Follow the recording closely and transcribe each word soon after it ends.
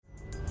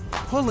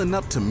Pulling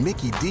up to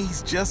Mickey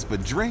D's just for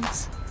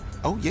drinks?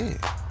 Oh yeah,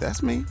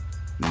 that's me.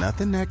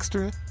 Nothing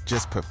extra,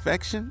 just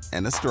perfection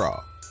and a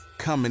straw.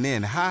 Coming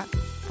in hot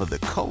for the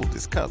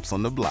coldest cups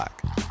on the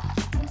block.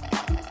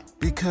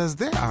 Because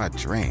there are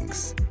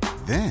drinks.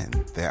 Then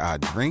there are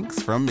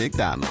drinks from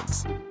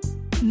McDonald's.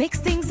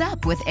 Mix things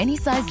up with any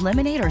size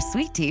lemonade or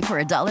sweet tea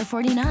for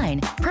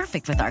 $1.49.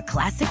 Perfect with our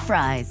classic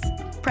fries.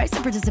 Price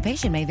and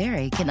participation may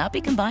vary. Cannot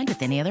be combined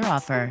with any other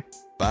offer.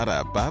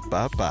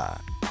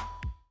 Ba-da-ba-ba-ba.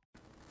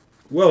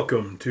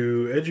 Welcome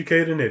to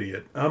Educate an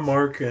Idiot. I'm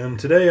Mark, and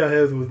today I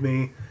have with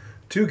me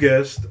two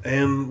guests,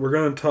 and we're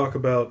going to talk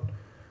about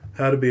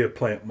how to be a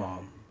plant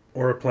mom,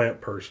 or a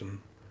plant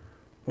person,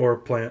 or a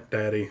plant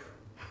daddy,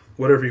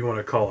 whatever you want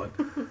to call it.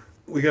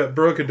 We got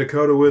Brooke and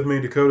Dakota with me.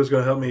 Dakota's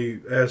going to help me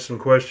ask some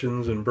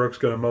questions, and Brooke's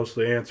going to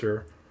mostly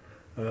answer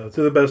to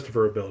the best of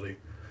her ability.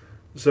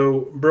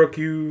 So, Brooke,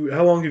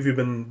 how long have you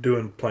been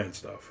doing plant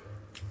stuff?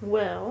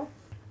 Well,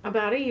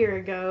 about a year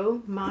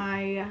ago,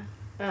 my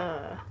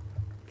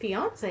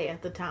fiance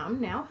at the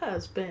time, now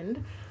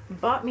husband,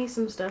 bought me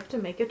some stuff to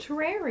make a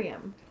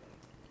terrarium.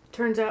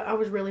 Turns out I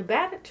was really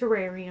bad at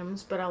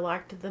terrariums, but I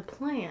liked the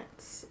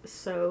plants,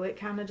 so it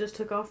kind of just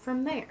took off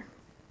from there.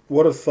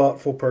 What a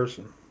thoughtful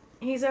person.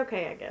 He's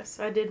okay, I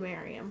guess. I did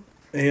marry him.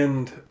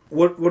 And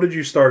what did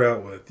you start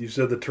out with? You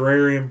said the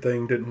terrarium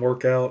thing didn't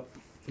work out.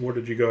 Where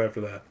did you go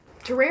after that?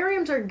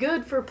 Terrariums are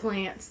good for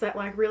plants that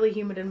like really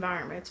humid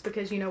environments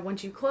because,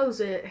 once you close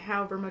it,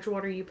 however much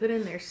water you put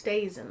in there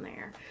stays in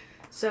there.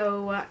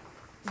 So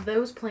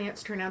those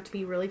plants turn out to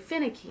be really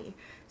finicky.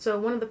 So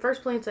one of the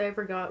first plants I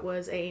ever got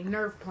was a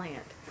nerve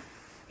plant.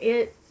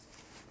 It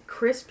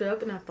crisped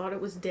up and I thought it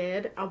was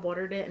dead. I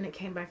watered it and it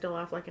came back to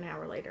life like an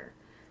hour later.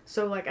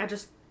 So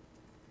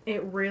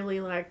it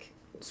really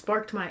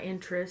sparked my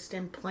interest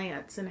in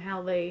plants and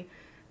how they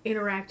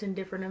interact in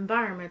different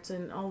environments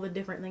and all the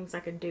different things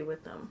I could do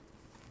with them.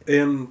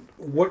 And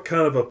what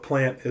kind of a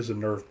plant is a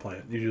nerve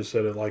plant? You just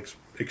said it likes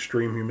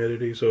extreme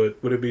humidity, so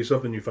would it be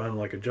something you find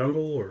like a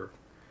jungle or?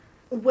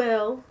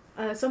 Well,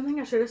 something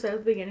I should have said at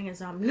the beginning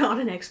is I'm not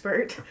an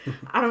expert.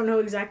 I don't know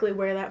exactly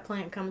where that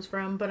plant comes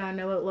from, but I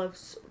know it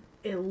loves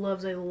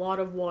a lot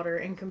of water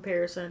in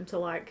comparison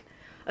to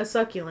a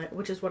succulent,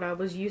 which is what I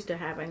was used to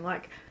having. I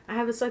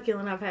have a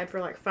succulent I've had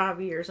for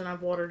 5 years, and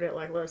I've watered it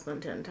less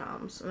than 10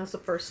 times. And that's the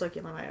first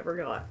succulent I ever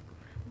got.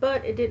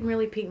 But it didn't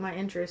really pique my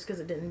interest because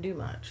it didn't do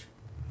much.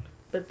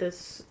 But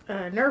this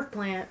nerve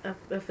plant, a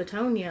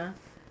Photonia,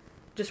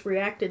 just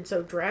reacted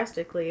so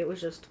drastically, it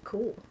was just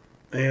cool.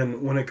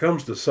 And when it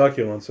comes to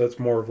succulents, that's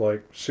more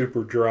of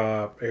super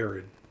dry,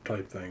 arid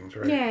type things,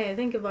 right? Yeah,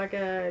 think of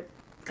a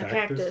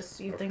cactus.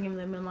 You think of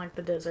them in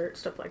the desert,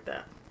 stuff like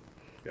that.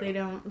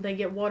 Yeah. They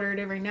get watered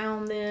every now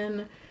and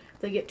then. If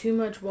they get too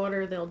much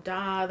water, they'll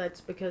die. That's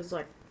because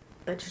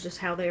that's just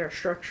how they are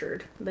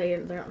structured.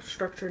 They're not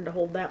structured to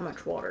hold that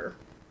much water.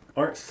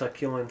 Aren't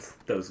succulents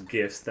those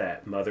gifts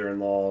that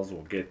mother-in-laws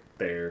will get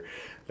their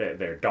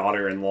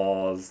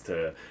daughter-in-laws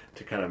to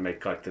kind of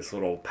make this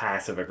little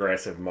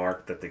passive-aggressive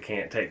mark that they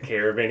can't take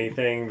care of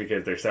anything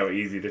because they're so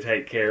easy to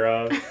take care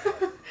of?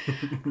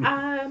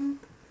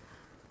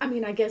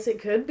 I guess it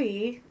could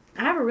be.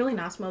 I have a really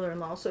nice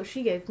mother-in-law, so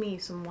she gave me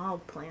some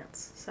wild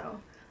plants. So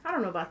I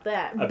don't know about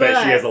that. I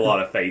bet she has a lot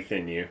of faith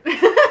in you.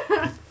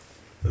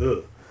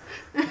 Ugh.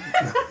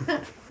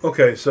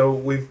 Okay, so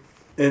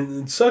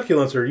and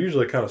succulents are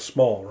usually kind of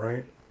small,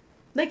 right?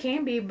 They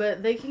can be,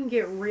 but they can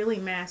get really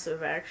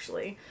massive,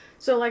 actually.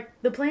 So,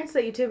 the plants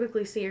that you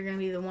typically see are going to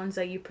be the ones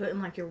that you put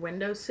in, your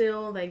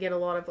windowsill. They get a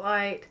lot of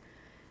light.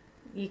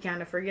 You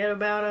kind of forget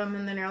about them,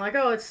 and then you're like,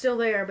 oh, it's still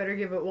there. I better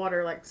give it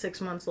water,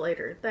 6 months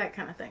later. That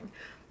kind of thing.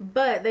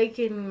 But they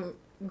can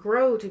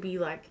grow to be,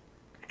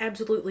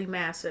 absolutely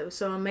massive.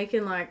 So, I'm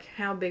making,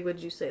 how big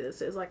would you say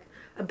this is?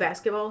 A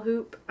basketball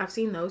hoop. I've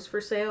seen those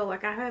for sale.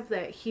 I have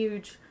that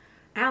huge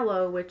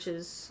aloe, which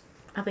is,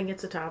 I think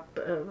it's a type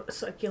of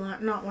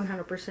succulent. Not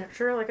 100%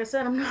 sure. Like I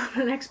said, I'm not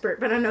an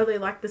expert, but I know they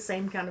like the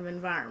same kind of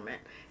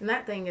environment. And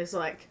that thing is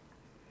the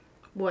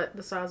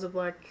size of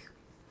a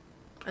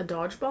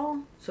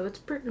dodgeball? So it's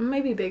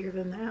maybe bigger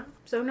than that.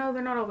 So no,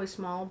 they're not always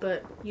small,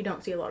 but you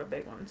don't see a lot of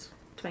big ones,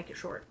 to make it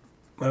short.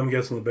 I'm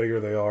guessing the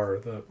bigger they are,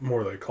 the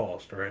more they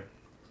cost, right?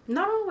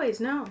 Not always,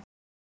 no.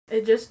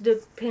 It just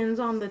depends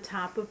on the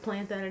type of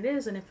plant that it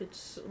is, and if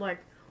it's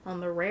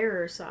on the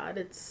rarer side,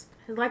 it's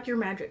like your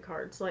magic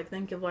cards.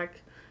 Think of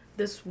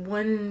this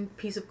one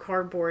piece of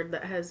cardboard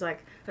that has a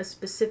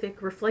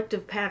specific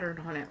reflective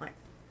pattern on it.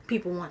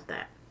 People want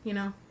that,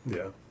 Yeah.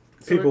 So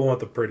people want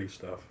the pretty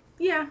stuff.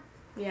 Yeah.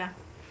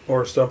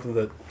 Or something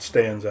that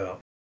stands out.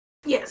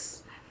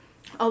 Yes.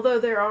 Although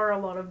there are a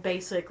lot of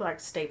basic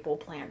staple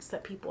plants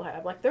that people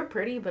have. They're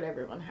pretty, but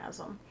everyone has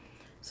them.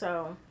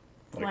 So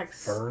like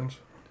ferns?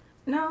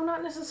 No,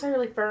 not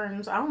necessarily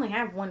ferns. I only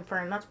have one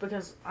fern. That's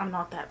because I'm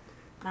not that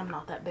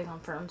big on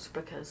ferns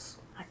because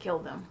I kill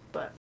them.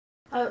 But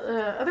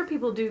other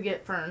people do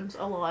get ferns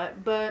a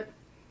lot. But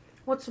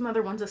what's some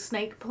other ones? A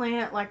snake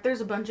plant.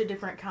 There's a bunch of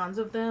different kinds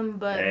of them.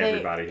 But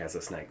everybody has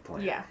a snake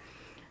plant. Yeah.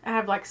 I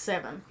have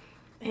 7.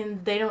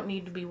 And they don't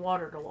need to be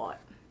watered a lot.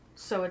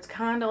 So it's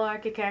kind of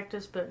like a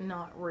cactus, but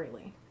not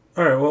really.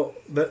 All right, well,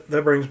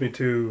 that brings me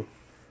to,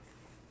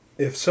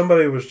 if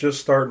somebody was just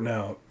starting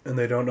out and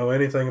they don't know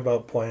anything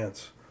about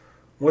plants,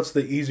 what's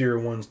the easier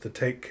ones to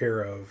take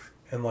care of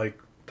and like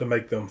to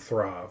make them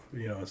thrive,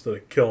 instead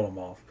of killing them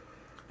off?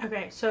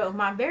 Okay, so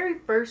my very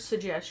first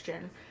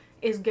suggestion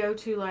is go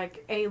to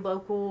like a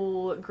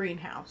local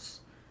greenhouse,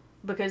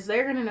 because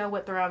they're going to know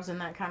what thrives in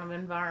that kind of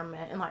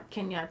environment, and like,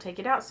 can I take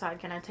it outside?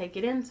 Can I take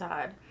it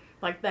inside?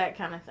 Like that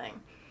kind of thing.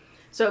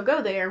 So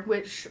go there,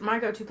 which my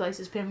go-to place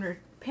is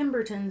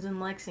Pemberton's in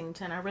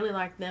Lexington. I really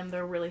like them.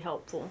 They're really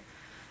helpful.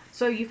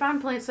 So you find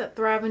plants that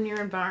thrive in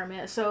your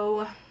environment.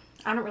 So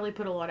I don't really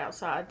put a lot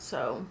outside.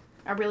 So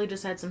I really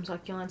just had some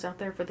succulents out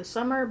there for the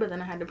summer, but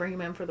then I had to bring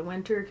them in for the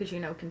winter because,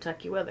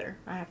 Kentucky weather.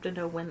 I have to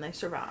know when they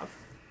survive.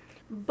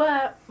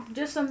 But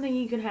just something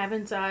you can have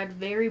inside,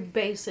 very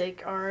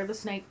basic, are the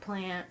snake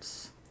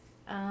plants,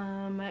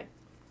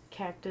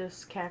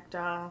 cactus,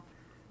 cacti,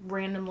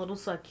 random little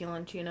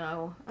succulent,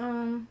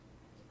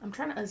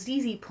 a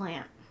ZZ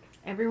plant.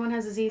 Everyone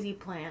has a ZZ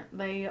plant.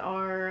 They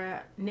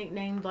are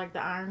nicknamed like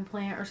the iron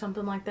plant or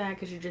something like that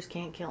because you just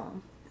can't kill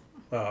them.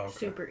 Oh, okay.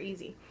 Super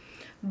easy.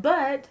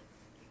 But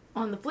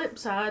on the flip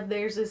side,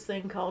 there's this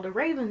thing called a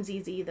Raven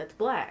ZZ that's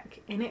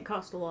black, and it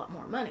costs a lot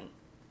more money.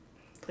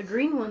 The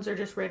green ones are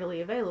just readily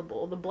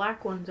available. The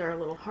black ones are a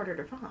little harder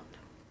to find.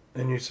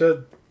 And you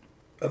said,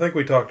 I think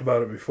we talked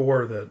about it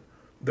before, that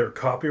they're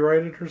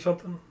copyrighted or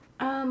something?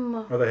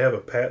 Or they have a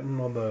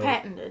patent on the...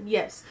 Patented,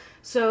 yes.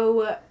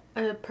 So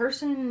a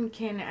person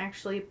can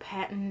actually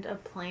patent a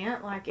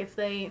plant. Like if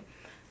they...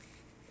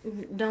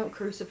 Don't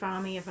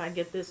crucify me if I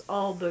get this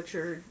all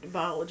butchered,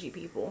 biology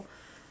people.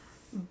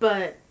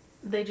 But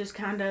they just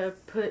kind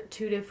of put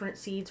two different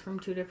seeds from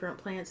two different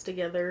plants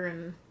together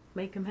and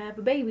make them have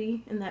a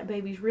baby. And that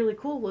baby's really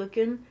cool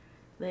looking.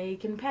 They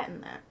can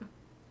patent that.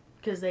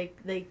 Because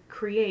they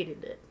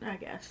created it, I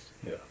guess.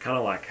 Yeah. Kind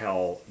of like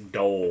how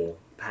Dole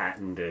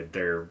patented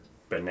their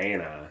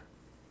banana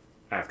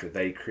after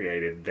they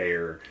created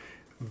their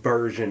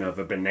version of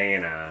a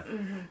banana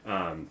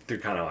through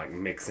kind of like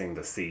mixing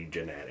the seed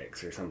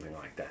genetics or something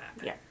like that.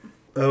 Yeah.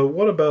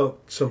 What about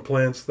some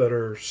plants that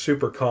are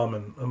super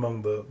common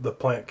among the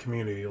plant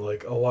community?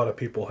 Like a lot of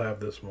people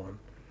have this one.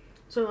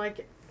 So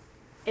like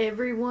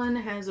everyone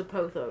has a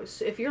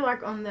pothos. If you're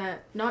like on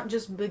that, not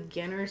just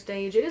beginner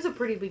stage, it is a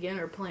pretty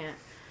beginner plant.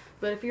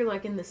 But if you're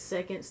like in the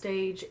second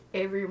stage,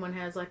 everyone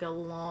has like a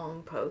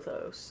long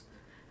pothos.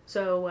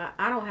 So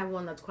I don't have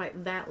one that's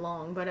quite that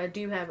long, but I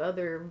do have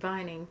other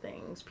vining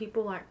things.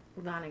 People like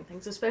vining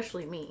things,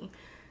 especially me.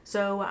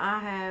 So I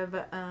have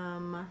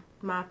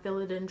my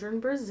Philodendron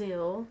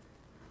Brazil,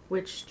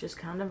 which just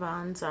kind of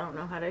vines. I don't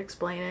know how to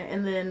explain it.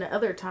 And then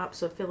other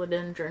types of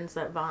philodendrons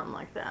that vine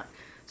like that.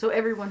 So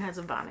everyone has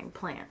a vining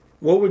plant.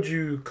 What would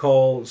you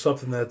call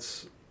something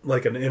that's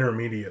like an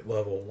intermediate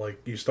level?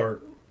 Like you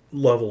start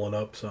leveling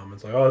up some.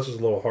 It's like, oh, this is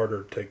a little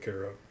harder to take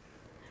care of.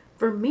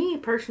 For me,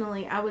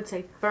 personally, I would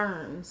say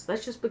ferns.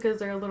 That's just because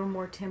they're a little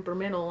more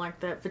temperamental, like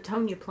that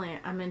Fittonia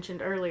plant I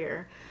mentioned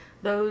earlier.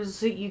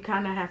 Those, you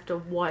kind of have to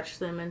watch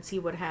them and see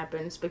what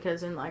happens,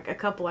 because in like a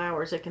couple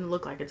hours it can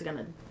look like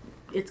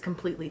it's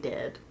completely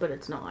dead, but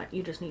it's not.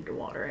 You just need to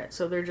water it.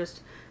 So they're just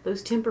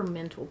those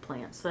temperamental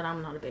plants that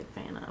I'm not a big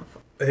fan of.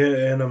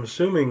 And I'm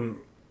assuming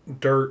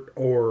dirt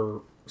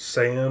or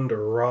sand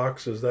or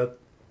rocks, is that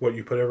what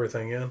you put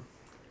everything in?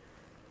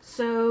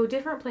 So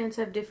different plants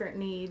have different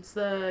needs.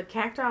 The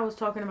cacti I was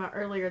talking about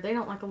earlier, they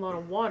don't like a lot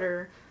of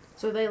water,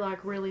 so they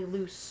like really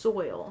loose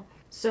soil.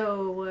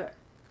 So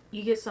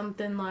you get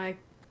something like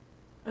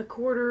a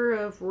quarter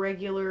of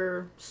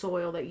regular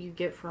soil that you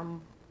get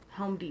from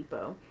Home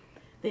Depot.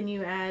 Then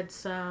you add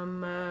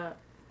some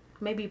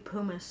maybe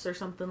pumice or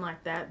something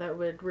like that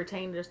would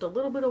retain just a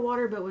little bit of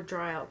water but would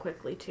dry out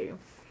quickly too.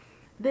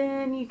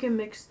 Then you can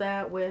mix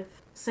that with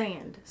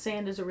sand.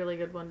 Sand is a really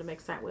good one to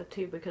mix that with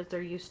too, because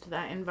they're used to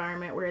that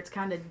environment where it's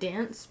kind of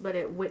dense but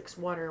it wicks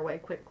water away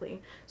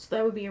quickly. So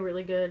that would be a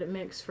really good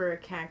mix for a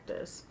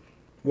cactus.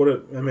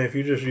 If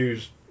you just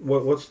use,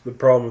 what's the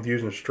problem with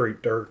using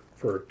straight dirt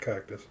for a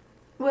cactus?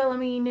 Well, I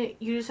mean,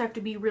 you just have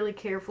to be really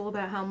careful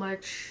about how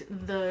much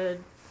the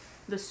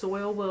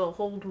soil will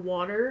hold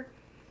water.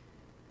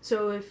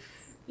 So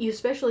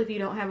especially if you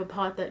don't have a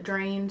pot that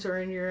drains,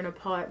 or you're in a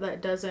pot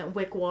that doesn't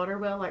wick water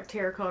well, like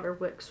terracotta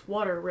wicks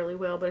water really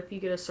well, but if you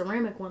get a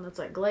ceramic one that's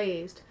like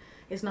glazed,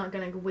 it's not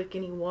going to wick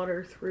any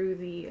water through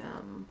the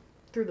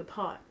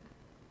pot.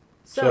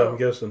 So I'm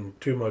guessing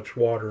too much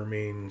water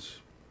means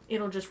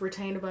it'll just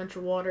retain a bunch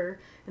of water,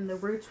 and the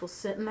roots will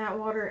sit in that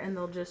water and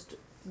they'll just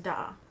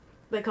die.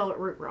 They call it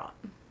root rot.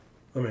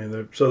 I mean,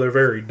 they're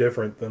very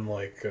different than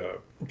like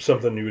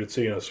something you would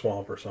see in a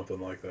swamp or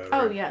something like that.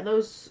 Right? Oh yeah,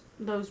 those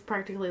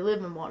practically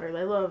live in water.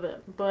 They love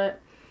it.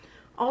 But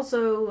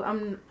also,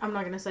 I'm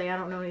not going to say I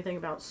don't know anything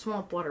about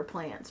swamp water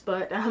plants,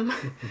 but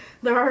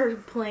there are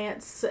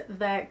plants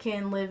that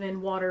can live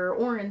in water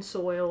or in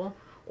soil.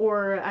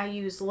 Or I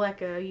use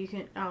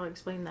leca. I'll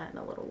explain that in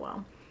a little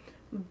while.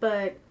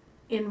 But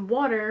in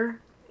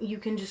water, you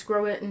can just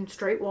grow it in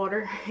straight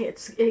water.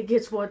 It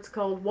gets what's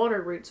called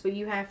water roots, but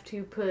you have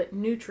to put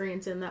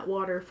nutrients in that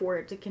water for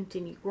it to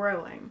continue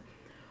growing.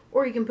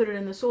 Or you can put it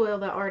in the soil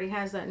that already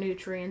has that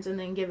nutrients and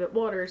then give it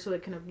water so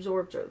it can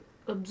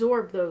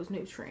absorb those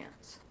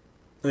nutrients.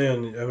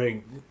 And, I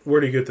mean, where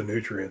do you get the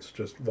nutrients?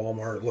 Just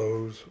Walmart,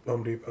 Lowe's,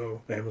 Home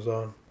Depot,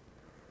 Amazon?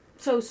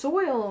 So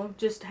soil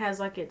just has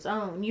like its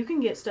own. You can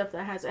get stuff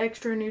that has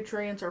extra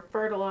nutrients or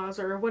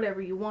fertilizer or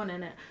whatever you want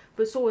in it,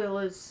 but soil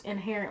is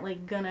inherently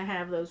going to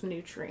have those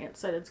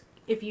nutrients that it's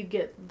if you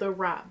get the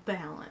right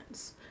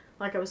balance.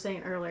 Like I was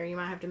saying earlier, you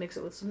might have to mix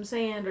it with some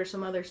sand or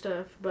some other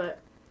stuff, but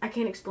I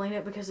can't explain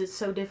it because it's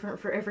so different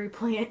for every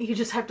plant. You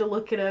just have to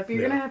look it up. You're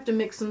going to have to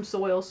mix some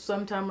soil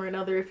sometime or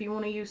another if you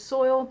want to use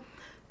soil.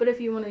 But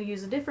if you want to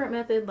use a different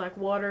method like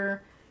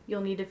water,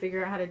 you'll need to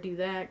figure out how to do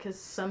that, because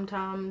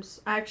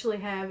sometimes I actually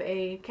have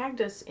a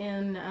cactus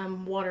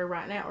in water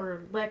right now,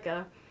 or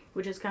leca,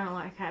 which is kind of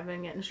like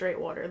having it in straight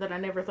water that I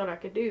never thought I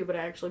could do, but I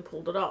actually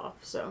pulled it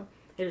off. So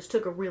it just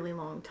took a really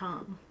long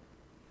time.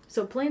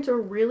 So plants are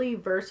really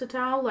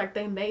versatile. Like,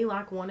 they may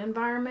like one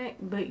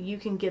environment, but you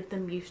can get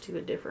them used to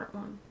a different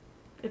one,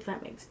 if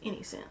that makes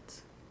any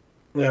sense.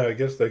 Yeah, I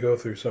guess they go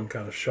through some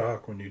kind of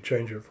shock when you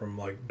change it from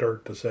like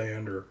dirt to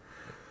sand or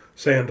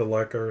sand to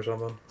leca or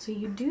something. So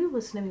you do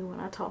listen to me when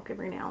I talk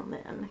every now and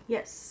then.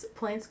 Yes,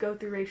 plants go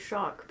through a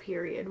shock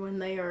period when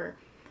they are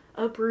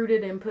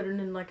uprooted and put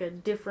in like a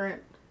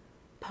different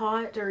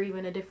pot or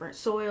even a different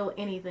soil,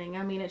 anything.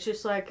 I mean, it's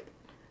just like,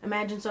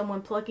 imagine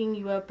someone plucking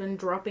you up and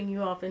dropping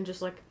you off in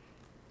just like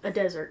a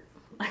desert.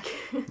 Like,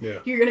 Yeah.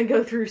 You're going to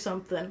go through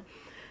something.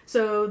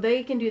 So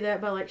they can do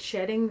that by like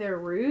shedding their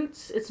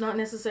roots. It's not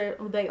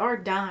necessarily, they are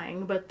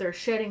dying, but they're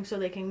shedding so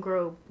they can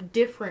grow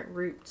different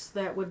roots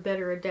that would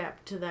better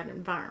adapt to that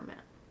environment.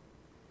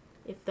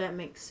 If that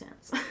makes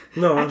sense.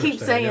 No, I I keep understand,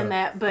 saying yeah.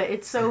 that, but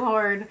it's so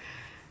hard.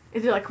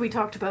 It's like we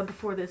talked about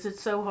before this.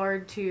 It's so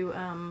hard to,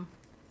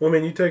 Well, I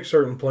mean, you take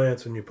certain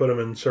plants and you put them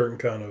in certain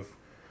kind of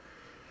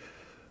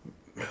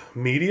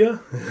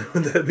media.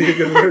 Would that be a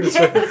good word to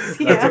say? yes,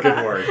 That's a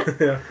good word.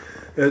 Yeah.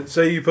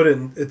 Say you put it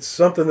in, it's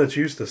something that's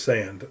used to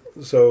sand.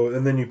 So,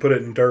 and then you put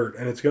it in dirt,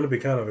 and it's going to be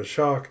kind of a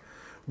shock,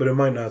 but it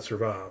might not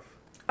survive.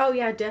 Oh,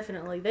 yeah,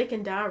 definitely. They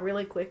can die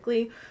really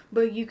quickly,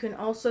 but you can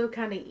also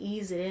kind of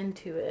ease it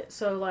into it.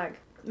 So,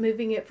 like,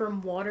 moving it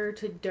from water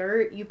to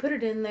dirt, you put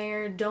it in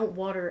there, don't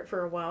water it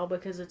for a while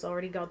because it's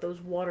already got those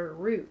water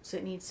roots.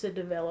 It needs to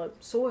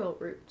develop soil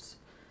roots.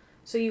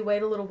 So you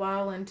wait a little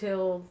while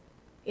until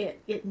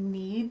it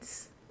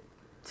needs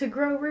to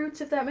grow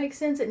roots, if that makes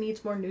sense. It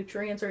needs more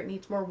nutrients or it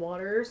needs more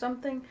water or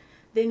something.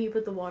 Then you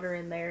put the water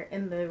in there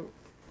and the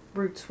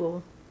roots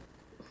will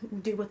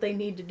do what they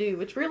need to do.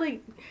 It's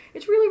really,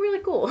 really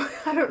cool.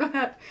 I don't know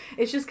how,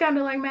 it's just kind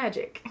of like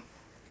magic.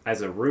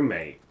 As a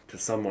roommate to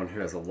someone who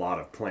has a lot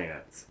of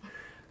plants,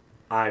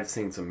 I've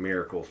seen some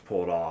miracles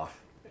pulled off.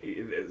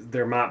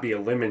 There might be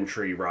a lemon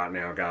tree right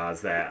now,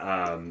 guys,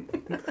 that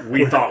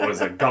we thought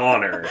was a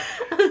goner,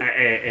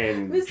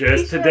 and Miss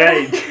just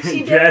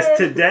Keisha,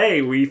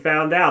 today we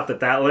found out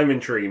that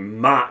lemon tree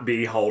might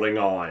be holding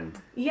on.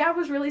 Yeah, I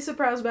was really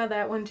surprised by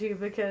that one too,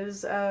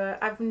 because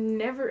I've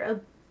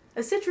never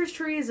a citrus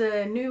tree is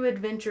a new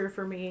adventure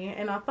for me,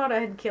 and I thought I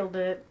had killed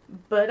it,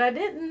 but I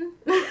didn't.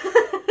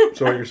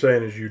 So what you're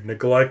saying is you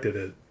neglected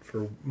it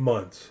for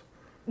months.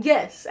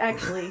 Yes,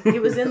 actually,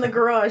 it was in the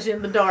garage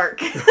in the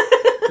dark.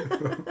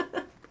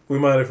 We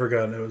might have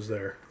forgotten it was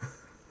there.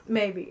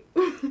 Maybe.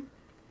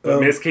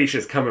 But Miss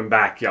Keisha's coming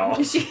back,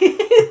 y'all. She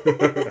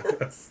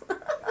is.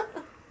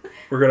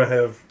 We're going to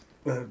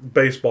have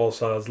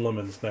baseball-sized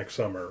lemons next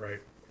summer,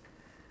 right?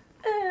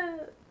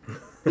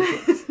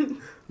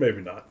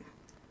 Maybe not.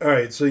 All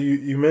right, so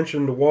you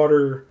mentioned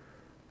water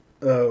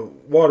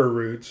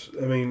roots.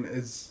 I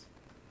mean,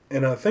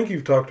 and I think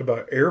you've talked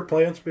about air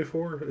plants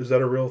before. Is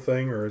that a real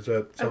thing, or is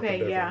that something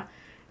different? Yeah.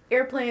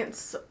 Air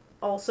plants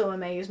also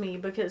amaze me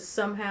because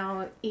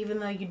somehow, even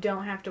though you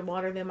don't have to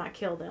water them, I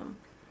kill them.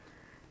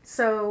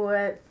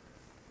 So,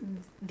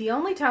 the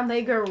only time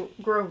they grow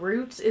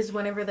roots is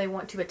whenever they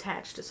want to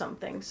attach to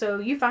something. So,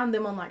 you find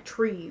them on, like,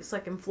 trees,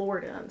 like in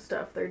Florida and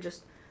stuff.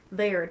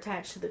 They are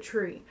attached to the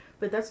tree.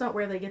 But that's not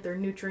where they get their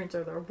nutrients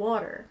or their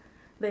water.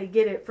 They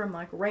get it from,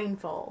 like,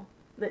 rainfall.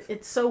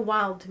 It's so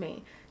wild to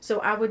me.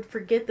 So I would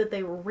forget that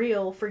they were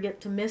real, forget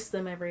to miss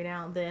them every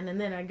now and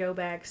then I'd go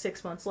back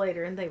 6 months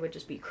later and they would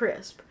just be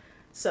crisp.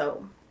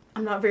 So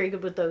I'm not very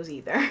good with those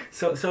either.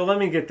 So let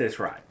me get this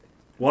right.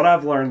 What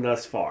I've learned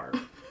thus far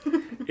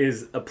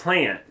is a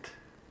plant,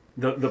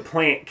 the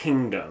plant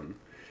kingdom,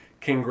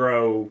 can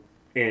grow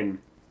in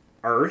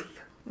earth,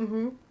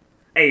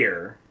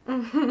 air,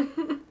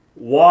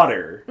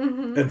 water,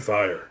 And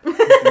fire.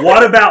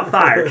 What about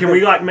fire? Can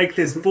we make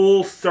this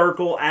full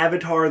circle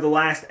Avatar The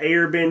Last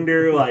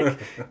Airbender?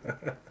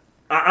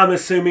 I'm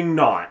assuming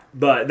not,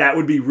 but that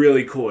would be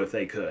really cool if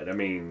they could. I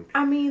mean,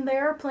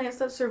 there are plants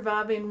that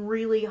survive in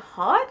really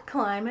hot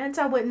climates.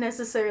 I wouldn't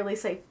necessarily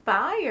say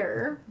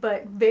fire,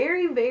 but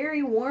very,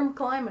 very warm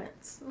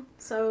climates.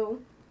 So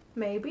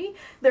Maybe.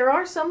 There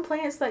are some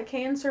plants that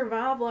can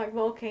survive like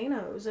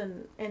volcanoes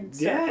and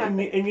stuff. Yeah,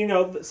 and you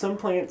know, some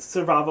plants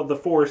survive of the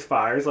forest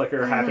fires like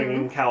are happening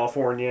in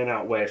California and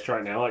out west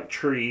right now, like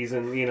trees,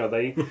 and you know,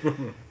 they...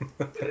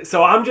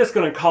 So I'm just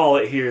going to call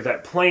it here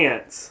that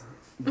plants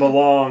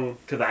belong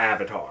to the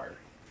Avatar.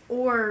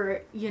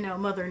 Or,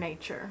 Mother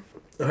Nature.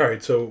 All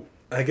right, so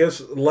I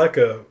guess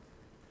LECA,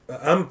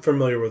 I'm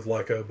familiar with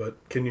LECA, but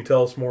can you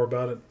tell us more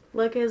about it?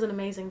 LECA is an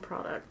amazing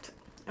product.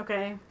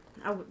 Okay?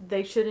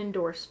 They should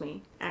endorse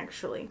me,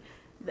 actually.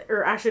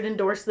 Or I should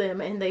endorse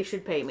them and they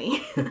should pay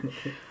me.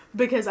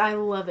 Because I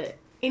love it.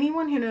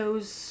 Anyone who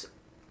knows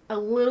a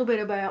little bit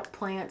about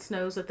plants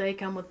knows that they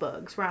come with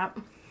bugs, right?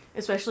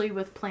 Especially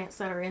with plants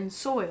that are in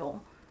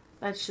soil.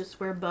 That's just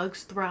where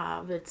bugs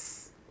thrive.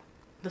 It's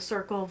the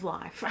circle of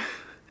life.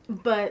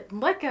 But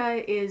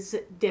LECA is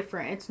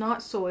different. It's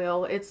not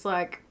soil. It's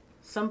like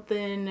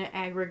something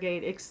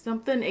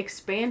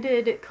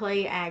expanded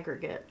clay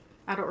aggregate.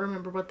 I don't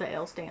remember what the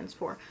L stands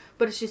for.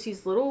 But it's just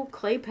these little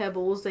clay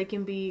pebbles. They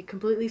can be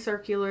completely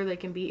circular. They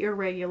can be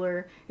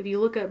irregular. If you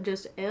look up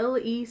just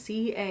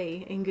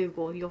LECA in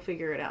Google, you'll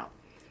figure it out.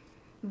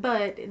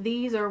 But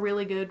these are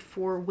really good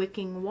for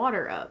wicking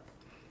water up.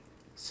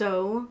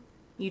 So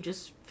you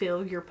just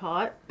fill your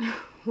pot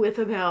with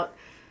about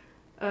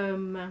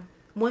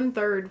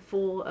 1/3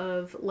 full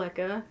of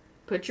LECA.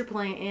 Put your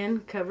plant in,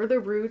 cover the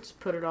roots,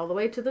 put it all the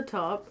way to the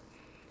top,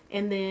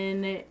 and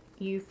then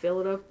you fill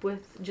it up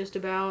with just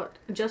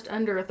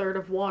under 1/3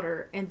 of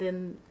water, and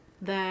then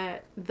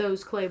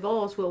those clay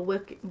balls will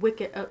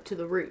wick it up to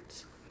the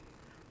roots.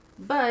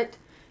 But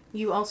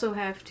you also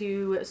have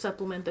to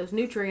supplement those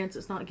nutrients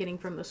it's not getting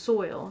from the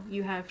soil.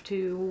 You have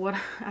to, what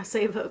I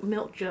save up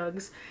milk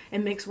jugs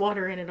and mix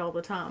water in it all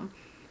the time.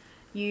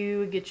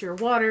 You get your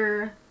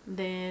water,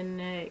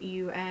 then I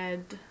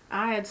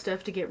add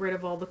stuff to get rid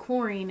of all the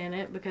chlorine in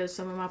it because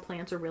some of my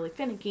plants are really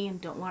finicky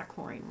and don't like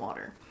chlorine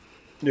water.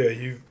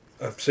 Yeah,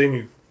 I've seen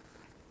you,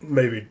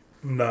 maybe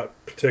not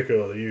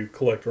particularly, you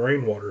collect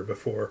rainwater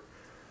before.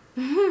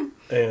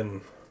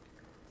 And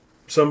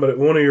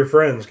one of your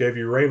friends gave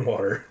you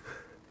rainwater.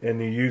 And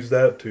you use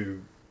that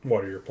to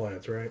water your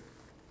plants, right?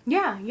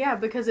 Yeah,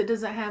 because it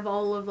doesn't have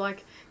all of,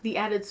 like, the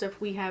added stuff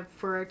we have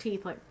for our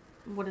teeth. Like,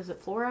 what is it,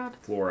 fluoride?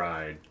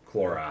 Fluoride,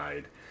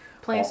 chloride.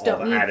 Plants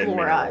don't need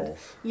fluoride.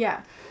 Minerals.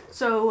 Yeah.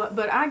 So,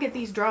 but I get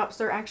these drops.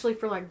 They're actually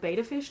for, like,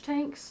 betta fish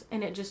tanks.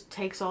 And it just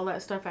takes all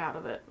that stuff out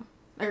of it.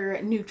 Or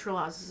it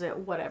neutralizes it,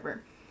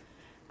 whatever.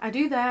 I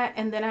do that,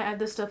 and then I add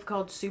this stuff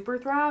called Super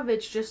Thrive.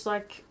 It's just,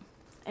 like,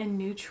 a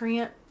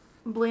nutrient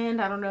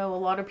blend. I don't know, a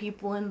lot of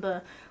people in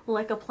the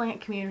LECA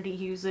plant community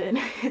use it.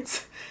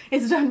 It's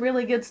done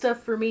really good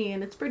stuff for me,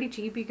 and it's pretty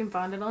cheap. You can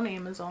find it on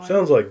Amazon.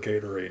 Sounds like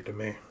Gatorade to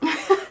me.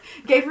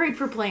 Gatorade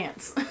for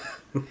plants.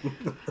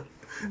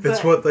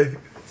 It's what they...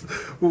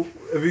 Well,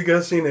 have you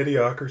guys seen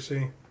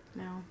Idiocracy?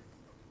 No.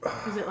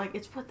 Is it like,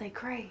 it's what they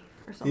crave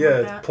or something yeah,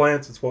 like that? It's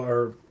plants.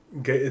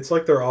 It's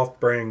like their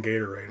off-brand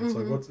Gatorade. It's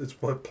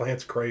it's what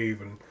plants crave,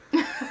 and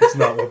it's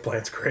not what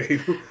plants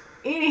crave.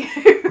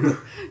 Anywho,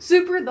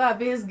 Super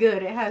Thrive is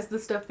good. It has the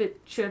stuff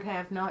it should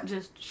have, not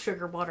just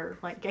sugar water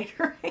like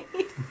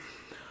Gatorade.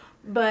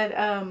 But,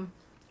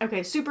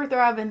 okay, Super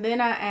Thrive, and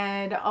then I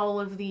add all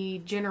of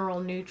the general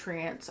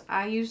nutrients.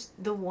 I use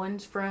the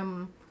ones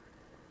from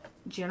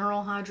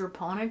General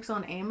Hydroponics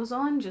on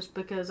Amazon just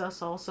because I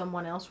saw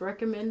someone else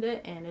recommend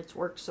it, and it's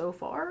worked so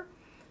far.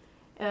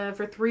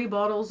 For 3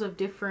 bottles of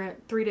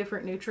 3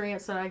 different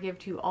nutrients that I give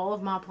to all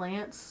of my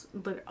plants,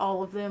 but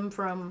all of them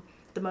from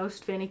the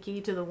most finicky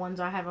to the ones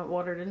I haven't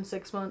watered in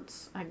 6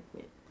 months.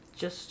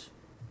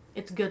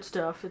 It's good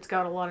stuff. It's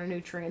got a lot of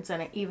nutrients in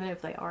it, even if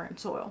they are in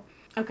soil.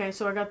 Okay,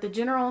 so I got the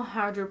General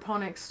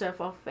Hydroponics stuff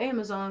off of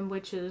Amazon,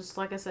 which is,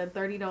 like I said,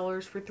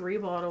 $30 for 3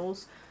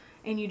 bottles.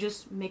 And you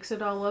just mix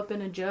it all up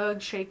in a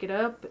jug, shake it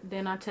up.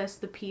 Then I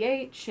test the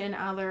pH and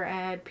either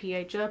add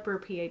pH up or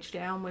pH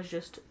down,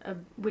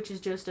 which is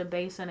just a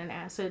base and an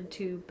acid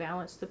to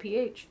balance the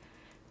pH.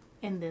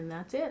 And then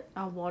that's it.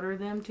 I water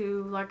them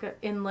to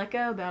in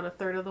LECA about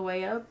 1/3 of the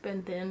way up,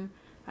 and then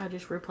I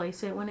just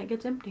replace it when it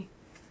gets empty.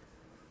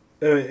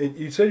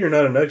 You said you're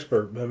not an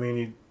expert, but I mean,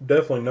 you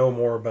definitely know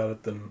more about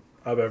it than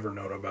I've ever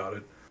known about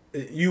it.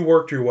 You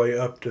worked your way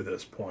up to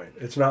this point.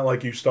 It's not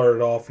like you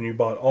started off and you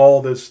bought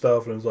all this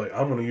stuff and it's like,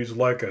 I'm going to use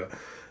LECA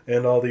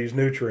and all these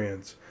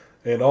nutrients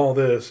and all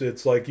this.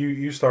 It's like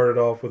you started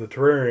off with a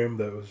terrarium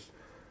that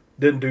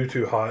didn't do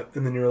too hot,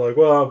 and then you're like,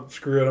 well,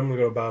 screw it, I'm going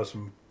to go buy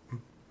some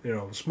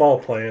small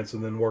plants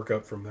and then work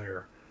up from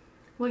there.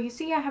 Well, you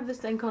see, I have this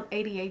thing called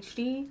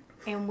ADHD,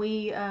 and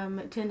we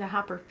tend to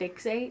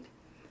hyperfixate.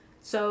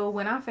 So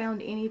when I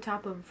found any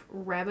type of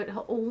rabbit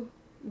hole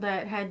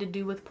that had to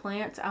do with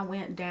plants, I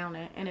went down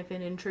it. And if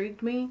it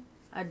intrigued me,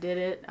 I did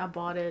it. I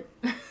bought it.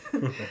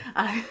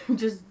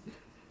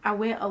 I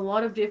went a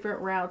lot of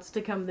different routes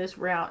to come this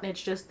route, and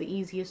it's just the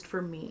easiest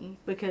for me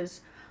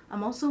because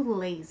I'm also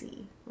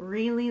lazy,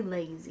 really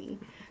lazy.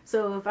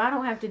 So if I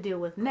don't have to deal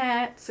with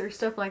gnats or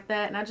stuff like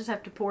that, and I just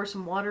have to pour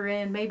some water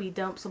in, maybe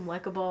dump some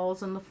LECA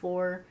balls on the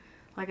floor,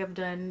 like I've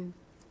done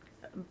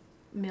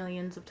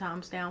millions of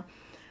times now.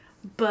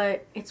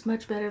 But it's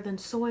much better than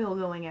soil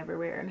going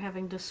everywhere and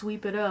having to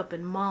sweep it up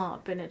and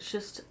mop, and it's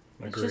just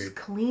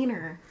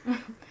cleaner.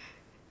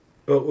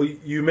 But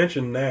you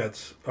mentioned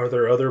gnats. Are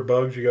there other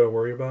bugs you got to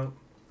worry about?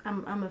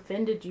 I'm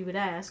offended you would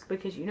ask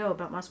because you know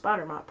about my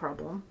spider mite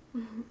problem.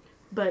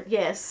 But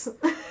yes.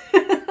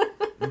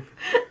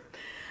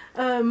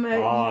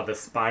 The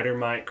spider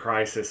mite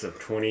crisis of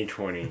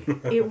 2020.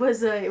 It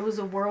was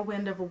a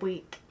whirlwind of a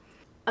week.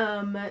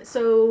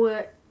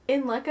 So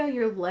in LECA,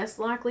 you're less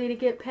likely to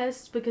get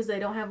pests because they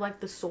don't have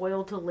like the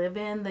soil to live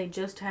in. They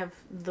just have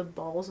the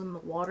balls in the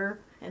water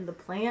and the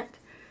plant.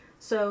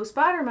 So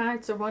spider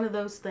mites are one of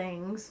those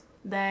things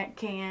that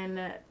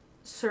can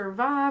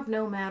survive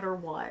no matter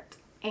what.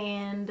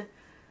 And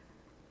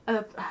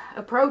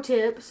a pro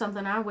tip,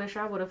 something I wish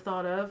I would have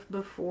thought of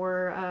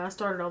before I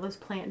started all this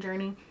plant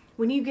journey.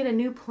 When you get a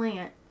new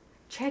plant,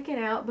 check it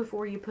out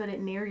before you put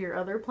it near your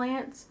other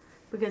plants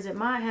because it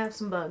might have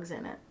some bugs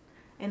in it.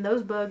 And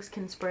those bugs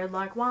can spread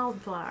like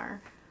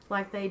wildfire,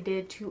 like they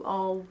did to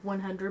all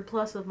 100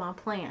 plus of my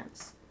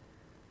plants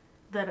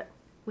that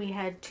we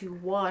had to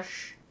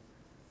wash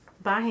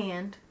by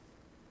hand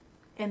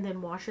and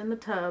then wash in the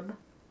tub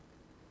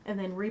and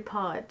then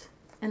repot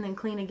and then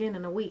clean again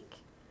in a week.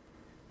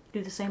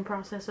 Do the same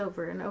process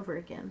over and over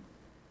again.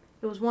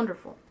 It was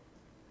wonderful.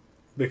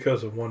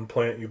 Because of one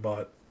plant you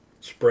bought,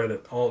 spread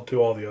it all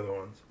to all the other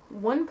ones.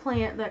 One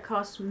plant that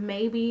cost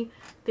maybe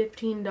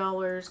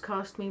 $15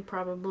 cost me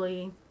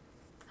probably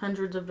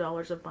hundreds of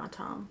dollars of my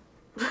time.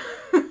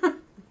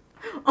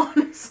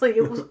 Honestly,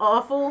 it was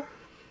awful.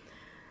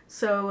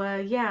 So,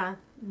 yeah,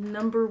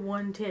 number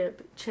one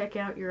tip, check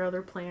out your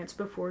other plants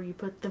before you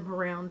put them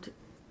around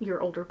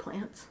your older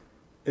plants.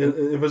 And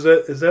is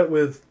that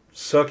with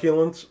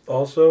succulents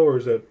also, or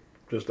is that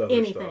just other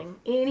Anything. stuff?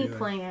 Any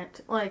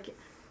plant. Like,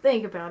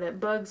 think about it.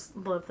 Bugs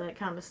love that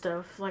kind of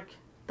stuff. Like,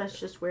 that's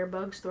just where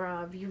bugs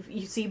thrive. You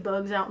see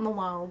bugs out in the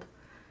wild.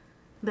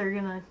 They're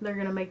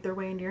gonna make their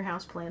way into your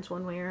houseplants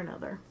one way or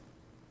another.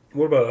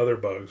 What about other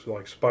bugs,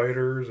 like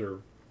spiders or?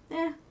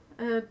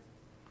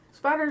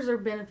 Spiders are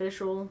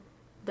beneficial.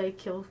 They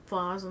kill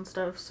flies and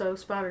stuff, so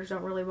spiders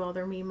don't really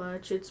bother me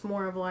much. It's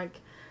more of like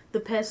the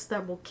pests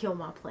that will kill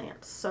my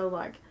plants. So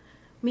like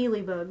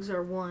mealybugs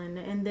are one,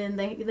 and then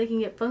they can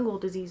get fungal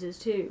diseases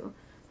too.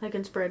 They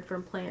can spread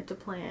from plant to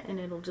plant,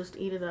 and it'll just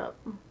eat it up.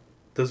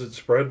 Does it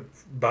spread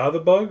by the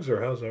bugs,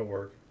 or how does that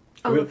work?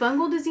 Oh, the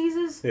fungal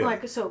diseases? Yeah.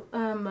 Like, so,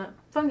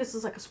 fungus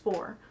is like a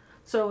spore.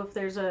 So if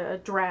there's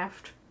a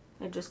draft,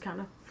 it just kind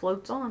of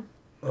floats on.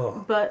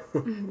 Oh. But,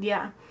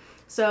 yeah.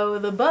 So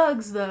the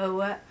bugs,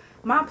 though,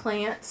 my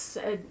plants,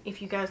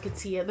 if you guys could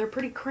see it, they're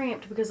pretty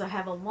cramped because I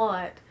have a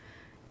lot.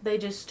 They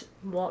just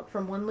walk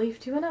from one leaf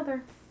to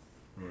another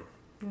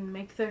and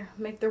make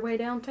their way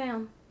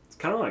downtown. It's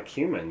kind of like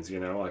humans,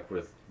 like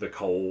with the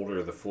cold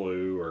or the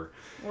flu or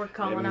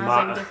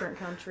colonizing different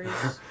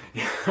countries.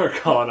 Or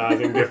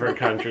colonizing different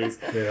countries.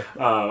 Yeah.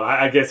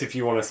 I guess if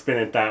you want to spin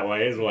it that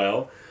way as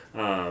well.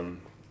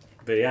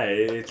 But yeah,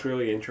 it's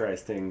really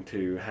interesting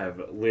to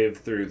have lived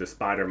through the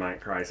spider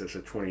mite crisis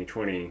of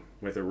 2020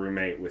 with a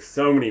roommate with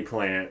so many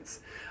plants.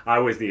 I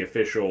was the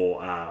official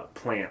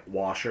plant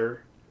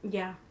washer.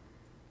 Yeah.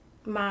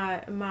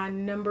 My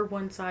number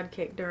one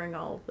sidekick during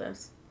all of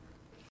this.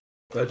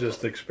 I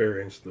just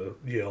experienced the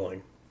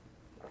yelling.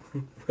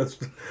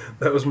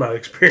 That was my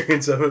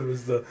experience of it.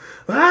 Was the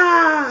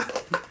ah.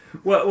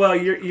 Well,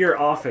 your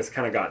office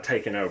kind of got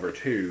taken over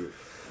too.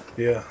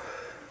 Yeah,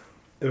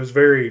 it was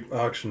very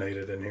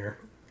auctionated in here.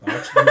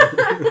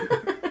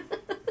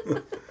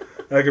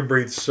 I could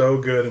breathe so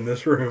good in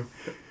this room.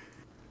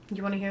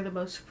 You want to hear the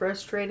most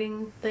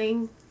frustrating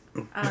thing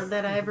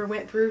that I ever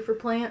went through for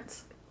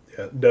plants?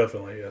 Yeah,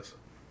 definitely, yes.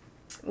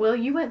 Well,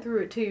 you went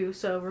through it too.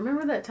 So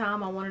remember that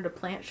time I wanted a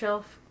plant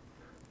shelf?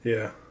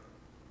 Yeah.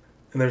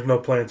 And there's no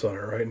plants on it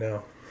right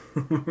now.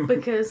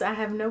 Because I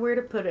have nowhere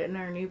to put it in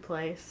our new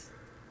place.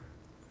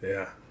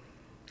 Yeah.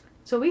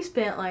 So we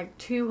spent like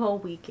 2 whole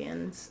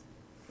weekends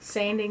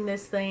sanding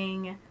this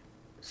thing,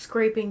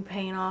 scraping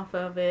paint off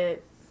of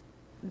it,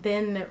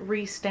 then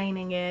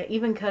restaining it,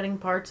 even cutting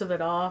parts of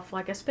it off.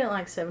 Like I spent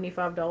like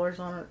 $75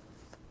 on it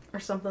or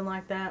something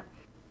like that.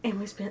 And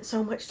we spent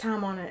so much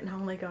time on it and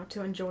only got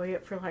to enjoy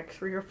it for like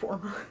 3 or 4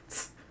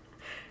 months.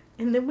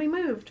 And then we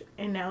moved,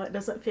 and now it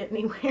doesn't fit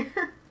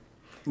anywhere.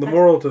 The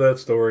moral to that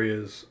story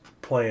is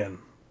plan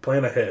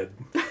ahead.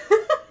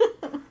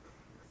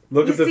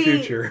 Look at the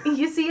future.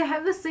 You see, I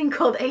have this thing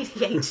called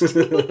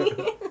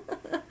ADHD.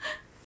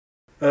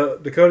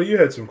 Dakota, you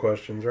had some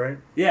questions, right?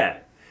 Yeah.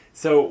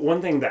 So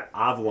one thing that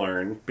I've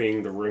learned,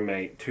 being the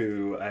roommate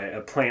to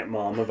a plant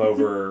mom of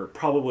over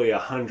probably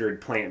 100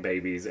 plant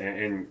babies,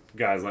 and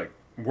guys, like,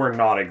 we're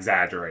not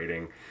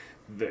exaggerating.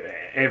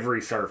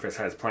 Every surface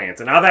has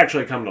plants, and I've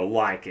actually come to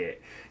like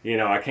it.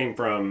 I came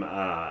from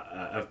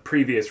a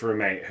previous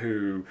roommate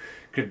who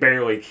could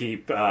barely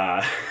keep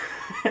well,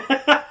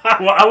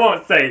 I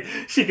won't say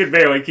she could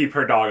barely keep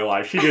her dog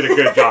alive. She did a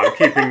good job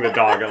keeping the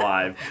dog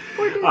alive.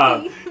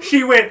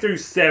 She went through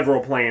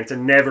several plants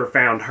and never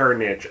found her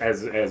niche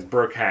as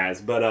Brooke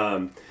has, but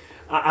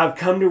I've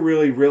come to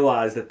really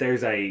realize that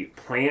there's a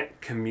plant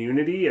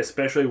community,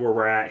 especially where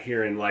we're at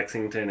here in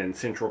Lexington and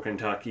Central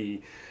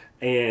Kentucky.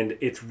 And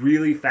it's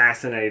really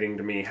fascinating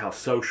to me how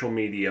social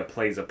media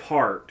plays a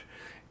part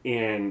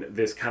in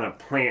this kind of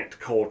plant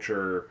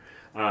culture,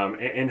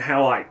 and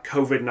how like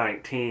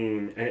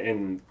COVID-19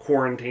 and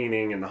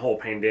quarantining and the whole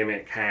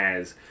pandemic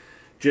has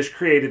just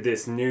created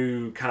this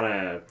new kind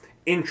of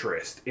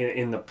interest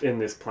in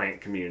this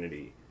plant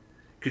community.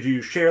 Could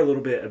you share a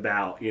little bit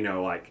about,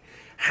 like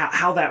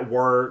how that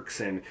works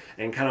and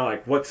kind of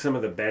like what's some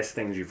of the best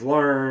things you've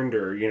learned,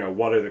 or,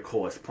 what are the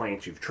coolest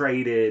plants you've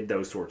traded,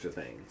 those sorts of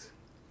things?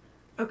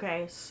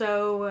 Okay,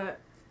 so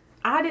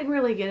I didn't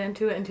really get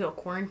into it until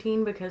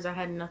quarantine because I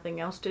had nothing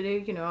else to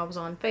do. I was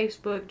on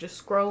Facebook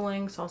just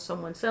scrolling, saw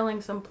someone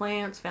selling some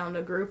plants, found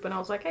a group, and I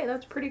was like, hey,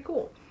 that's pretty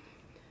cool.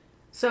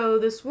 So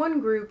this one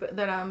group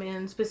that I'm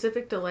in,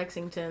 specific to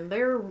Lexington,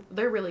 they're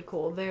really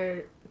cool.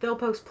 They'll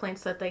post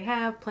plants that they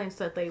have, plants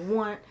that they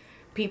want.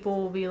 People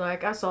will be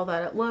like, I saw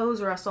that at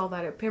Lowe's, or I saw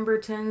that at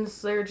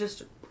Pemberton's.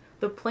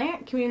 The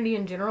plant community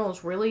in general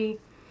is really...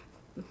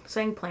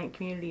 Saying plant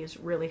community is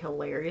really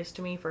hilarious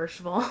to me, first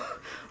of all.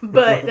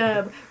 But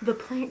the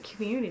plant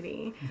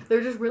community,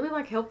 they're just really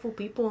like helpful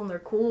people, and they're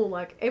cool.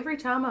 Like every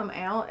time I'm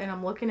out and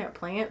I'm looking at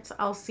plants,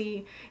 I'll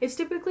see, it's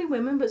typically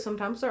women, but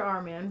sometimes there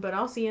are men, but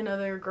I'll see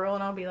another girl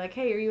and I'll be like,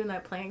 hey, are you in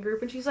that plant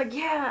group? And she's like,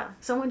 yeah,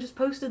 someone just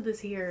posted this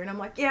here. And I'm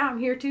like, yeah, I'm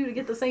here too to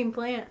get the same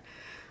plant.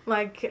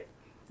 Like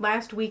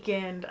last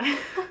weekend,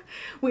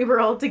 we were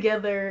all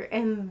together,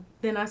 and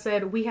then I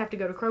said, we have to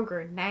go to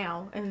Kroger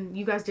now, and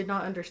you guys did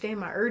not understand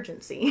my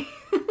urgency.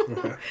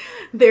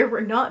 There were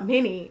not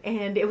many,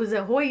 and it was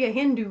a Hoya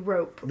Hindu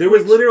rope. There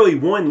was literally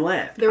one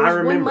left. There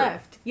was one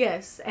left,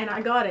 yes, and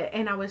I got it,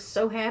 and I was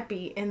so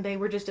happy, and they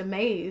were just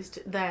amazed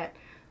that,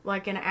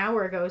 like an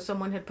hour ago,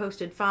 someone had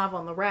posted 5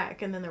 on the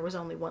rack, and then there was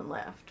only one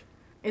left.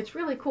 It's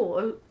really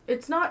cool.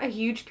 It's not a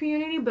huge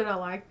community, but I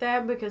like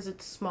that because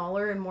it's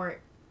smaller and more...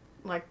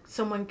 Like,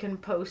 someone can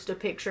post a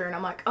picture, and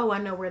I'm like, oh, I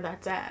know where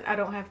that's at. I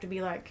don't have to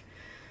be like,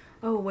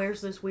 oh,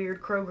 where's this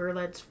weird Kroger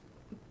that's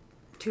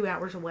 2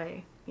 hours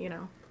away,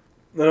 And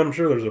I'm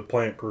sure there's a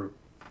plant group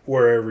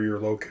wherever you're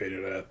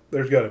located at.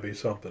 There's got to be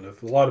something.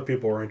 If a lot of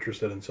people are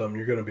interested in something,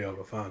 you're going to be able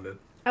to find it.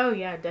 Oh,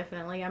 yeah,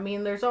 definitely. I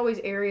mean, there's always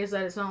areas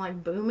that it's not,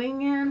 like,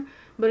 booming in,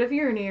 but if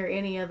you're near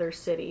any other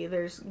city,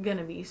 there's going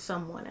to be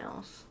someone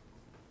else.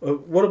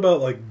 What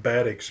about, like,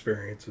 bad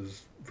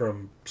experiences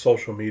from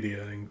social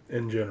media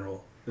in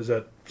general? Is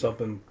that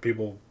something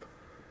people,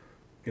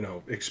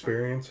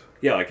 experience?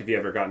 Yeah, like have you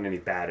ever gotten any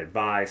bad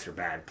advice or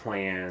bad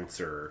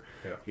plants or,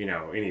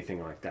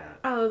 anything like that?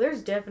 Oh,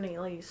 there's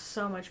definitely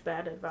so much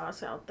bad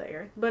advice out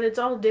there. But it's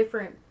all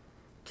different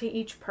to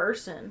each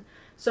person.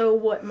 So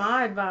what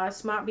my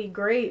advice might be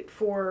great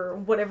for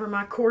whatever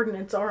my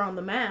coordinates are on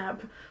the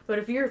map. But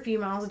if you're a few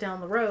miles down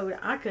the road,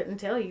 I couldn't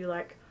tell you,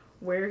 like,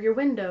 where are your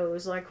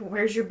windows, like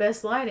where's your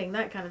best lighting,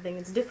 that kind of thing.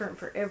 It's different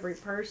for every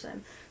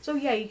person. So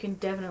yeah, you can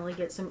definitely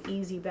get some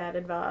easy bad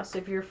advice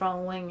if you're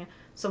following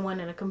someone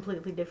in a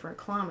completely different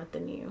climate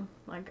than you.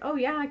 Like, oh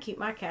yeah, I keep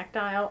my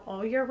cacti out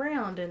all year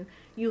round, and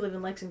you live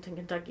in Lexington,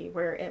 Kentucky,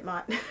 where it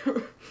might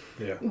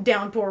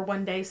downpour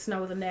one day,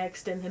 snow the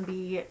next, and then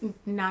be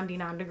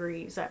 99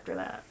 degrees after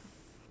that.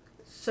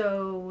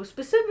 So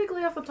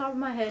specifically off the top of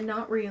my head,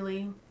 not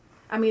really.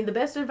 I mean, the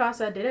best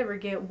advice I did ever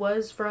get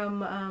was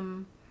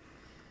from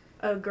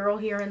a girl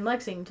here in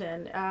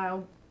Lexington.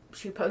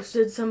 She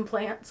posted some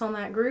plants on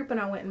that group, and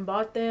I went and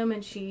bought them,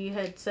 and she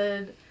had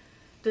said,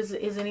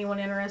 is anyone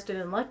interested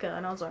in leca?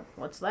 And I was like,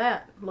 what's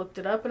that? Looked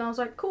it up, and I was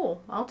like,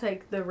 cool, I'll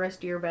take the rest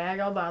of your bag,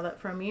 I'll buy that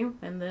from you.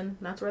 And then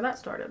that's where that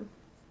started.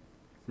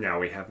 Now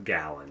we have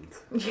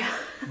gallons. Yeah,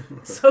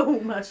 so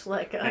much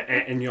leca.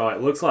 And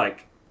it looks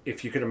like,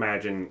 if you could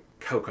imagine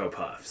Cocoa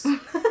Puffs,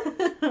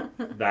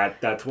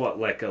 that's what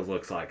leca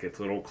looks like. It's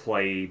little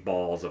clay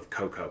balls of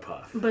Cocoa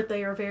Puff. But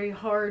they are very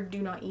hard. Do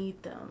not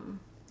eat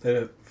them. And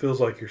it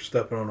feels like you're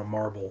stepping on a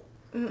marble.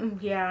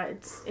 Yeah,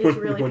 it's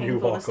really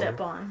painful to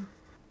step on.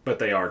 But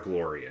they are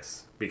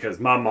glorious. Because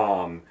my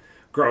mom,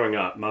 growing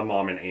up, my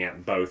mom and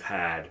aunt both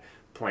had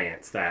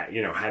plants that,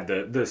 had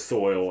the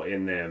soil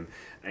in them.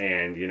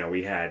 And,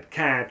 we had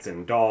cats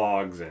and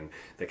dogs, and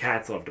the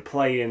cats loved to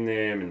play in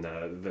them, and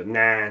the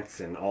gnats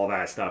and all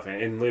that stuff.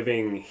 And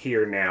living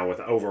here now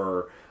with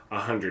over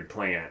 100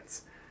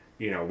 plants,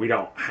 we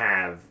don't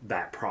have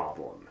that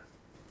problem.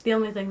 The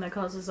only thing that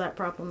causes that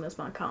problem is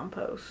my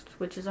compost,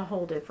 which is a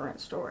whole different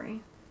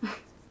story.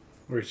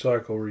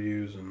 Recycle,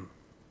 reuse, and...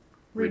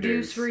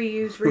 Reduce,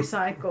 reuse,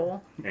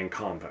 recycle. And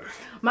compost.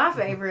 My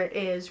favorite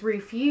is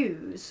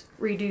refuse,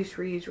 reduce,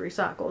 reuse,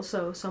 recycle.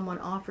 So someone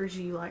offers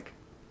you, like,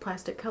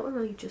 plastic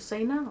cutlery, just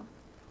say no.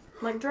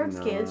 Like drugs,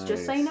 nice. Kids,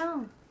 just say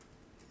no.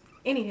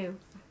 Anywho,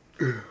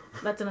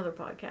 that's another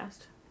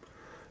podcast.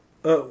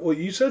 Well,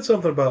 you said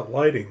something about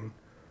lighting.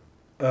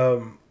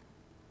 And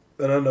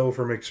I know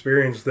from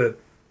experience that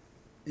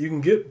you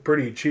can get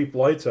pretty cheap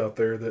lights out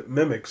there that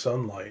mimic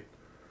sunlight.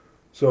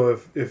 So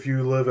if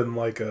you live in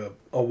like a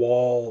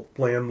wall,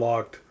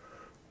 landlocked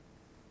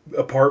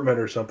apartment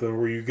or something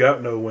where you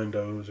got no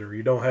windows or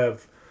you don't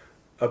have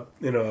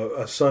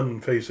a sun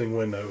facing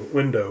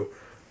window,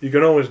 you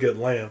can always get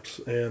lamps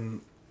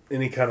and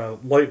any kind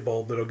of light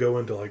bulb that'll go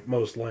into like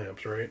most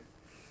lamps, right?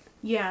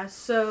 Yeah,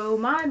 so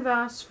my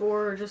advice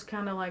for just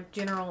kind of like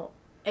general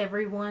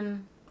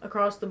everyone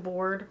across the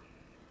board,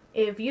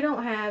 if you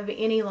don't have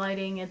any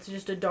lighting, it's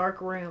just a dark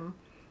room,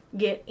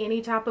 get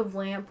any type of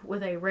lamp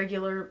with a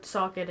regular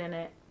socket in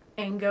it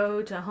and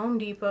go to Home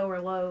Depot or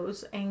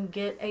Lowe's and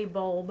get a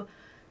bulb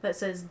that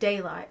says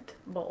daylight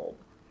bulb.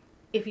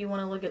 If you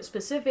want to look at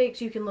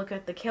specifics, you can look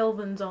at the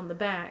kelvins on the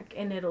back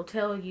and it'll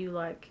tell you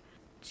like,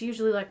 it's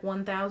usually like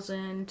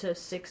 1,000 to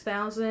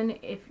 6,000.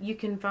 If you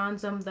can find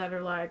some that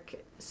are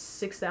like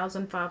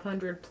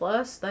 6,500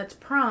 plus, that's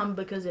prime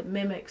because it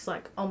mimics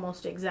like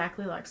almost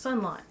exactly like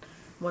sunlight.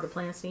 What do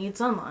plants need?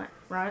 Sunlight,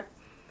 right?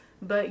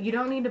 But you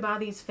don't need to buy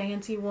these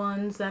fancy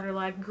ones that are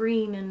like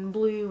green and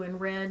blue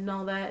and red and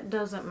all that. It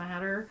doesn't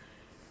matter.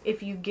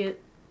 If you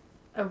get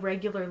a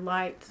regular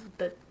light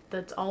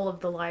that's all of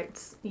the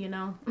lights, you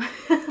know.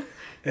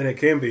 And it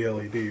can be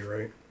LED,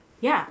 right?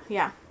 Yeah.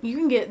 You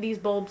can get these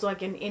bulbs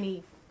like in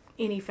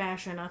any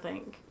fashion, I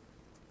think.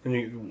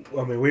 And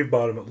we've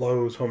bought them at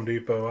Lowe's, Home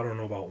Depot. I don't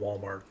know about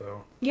Walmart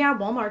though. Yeah,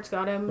 Walmart's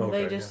got them.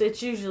 Okay,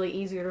 It's usually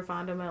easier to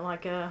find them at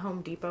like a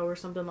Home Depot or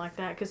something like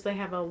that because they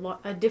have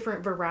a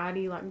different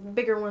variety, like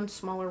bigger ones,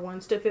 smaller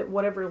ones to fit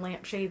whatever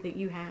lampshade that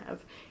you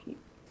have.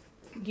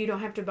 You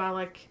don't have to buy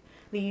like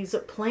these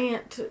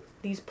plant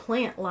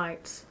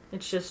lights.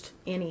 It's just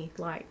any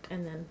light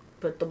and then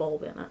put the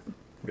bulb in it.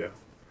 Yeah.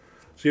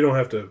 So you don't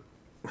have to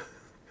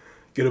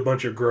get a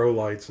bunch of grow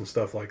lights and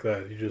stuff like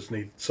that. You just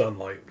need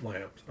sunlight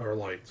lamps or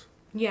lights.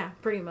 Yeah,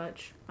 pretty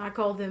much. I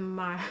call them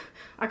my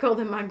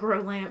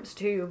grow lamps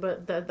too,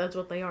 but that's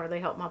what they are. They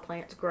help my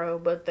plants grow,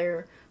 but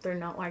they're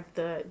not like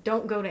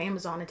don't go to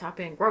Amazon and type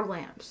in grow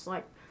lamps.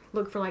 Like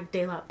look for like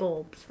daylight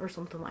bulbs or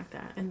something like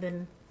that and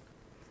then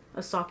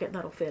a socket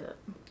that'll fit it.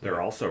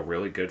 They're also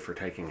really good for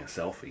taking a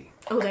selfie.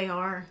 Oh, they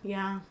are.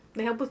 Yeah.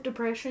 They help with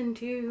depression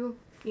too.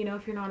 You know,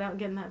 if you're not out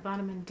getting that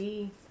vitamin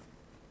D.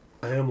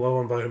 I am low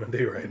on vitamin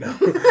D right now.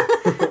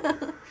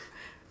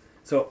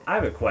 So I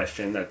have a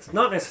question that's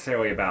not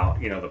necessarily about,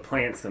 the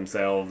plants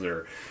themselves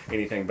or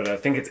anything, but I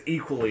think it's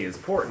equally as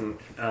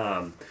important.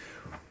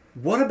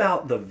 What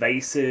about the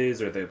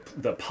vases or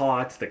the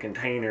pots, the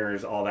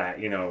containers, all that?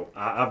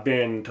 I've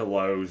been to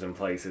Lowe's and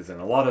places, and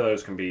a lot of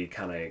those can be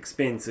kind of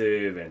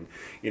expensive, and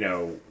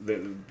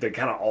they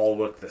kind of all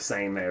look the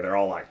same there. They're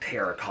all like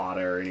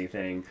terracotta or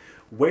anything.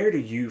 Where do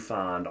you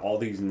find all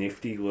these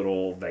nifty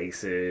little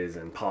vases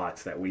and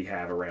pots that we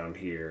have around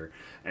here,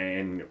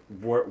 and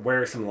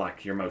where are some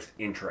like your most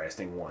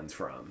interesting ones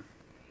from?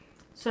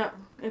 So,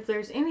 if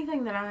there's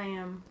anything that I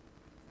am,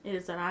 it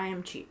is that I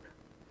am cheap.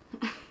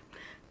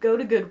 Go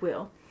to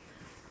Goodwill.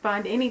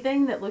 Find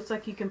anything that looks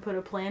like you can put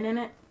a plant in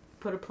it,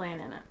 put a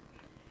plant in it.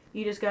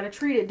 You just got to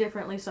treat it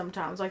differently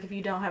sometimes. Like if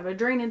you don't have a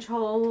drainage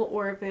hole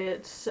or if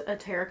it's a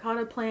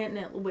terracotta plant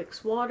and it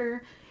wicks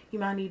water, you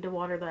might need to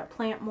water that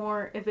plant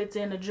more. If it's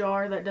in a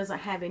jar that doesn't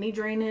have any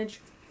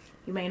drainage,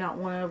 you may not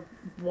want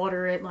to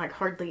water it like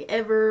hardly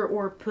ever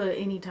or put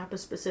any type of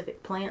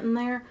specific plant in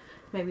there.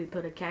 Maybe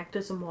put a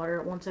cactus and water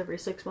it once every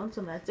 6 months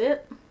and that's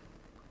it.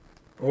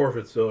 Or if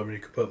it's, you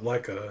could put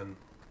leca and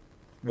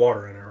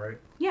water in it, right?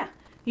 Yeah.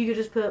 You could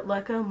just put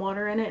leca and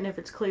water in it, and if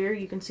it's clear,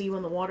 you can see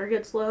when the water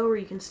gets low, or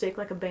you can stick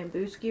like a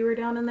bamboo skewer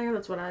down in there.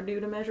 That's what I do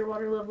to measure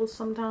water levels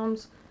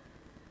sometimes.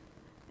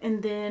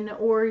 And then,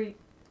 or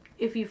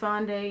if you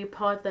find a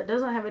pot that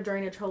doesn't have a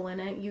drainage hole in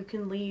it, you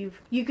can leave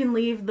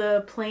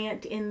the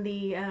plant in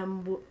the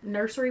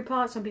nursery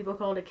pot. Some people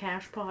call it a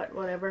cash pot,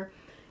 whatever.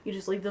 You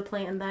just leave the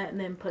plant in that and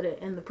then put it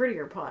in the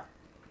prettier pot.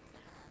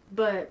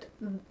 But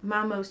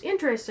my most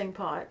interesting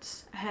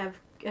pots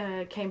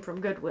came from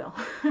Goodwill.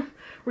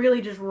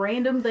 Really just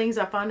random things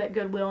I find at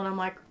Goodwill and I'm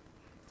like,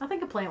 I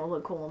think a plant will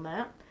look cool in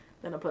that.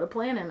 Then I put a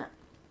plant in it.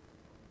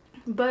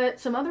 But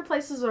some other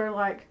places are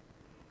like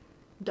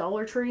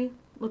Dollar Tree.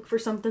 Look for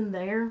something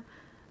there.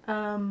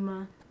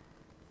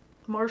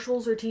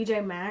 Marshalls or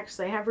TJ Maxx,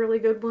 they have really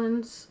good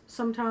ones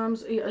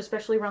sometimes,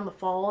 especially around the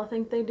fall I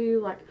think they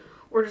do,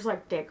 or just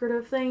like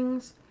decorative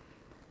things.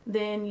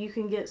 Then you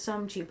can get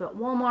some cheap at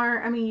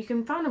Walmart. I mean, you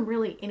can find them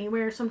really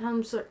anywhere.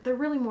 Sometimes they're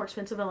really more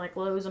expensive at like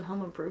Lowe's and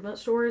home improvement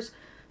stores.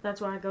 That's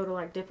why I go to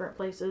like different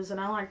places, and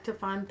I like to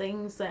find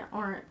things that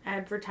aren't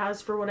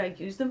advertised for what I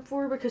use them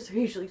for because they're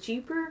usually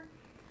cheaper.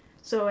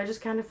 So I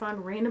just kind of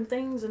find random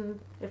things, and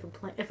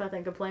if I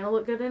think a plant will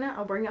look good in it,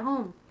 I'll bring it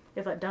home.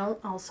 If I don't,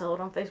 I'll sell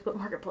it on Facebook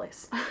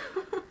Marketplace.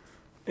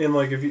 And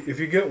like if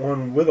you get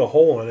one with a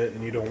hole in it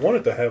and you don't want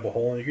it to have a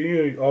hole, you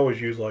can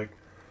always use like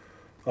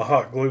a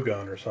hot glue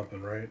gun or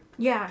something, right?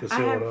 Yeah, to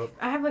seal it up.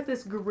 I have like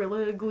this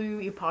Gorilla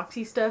Glue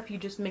epoxy stuff. You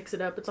just mix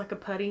it up. It's like a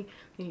putty,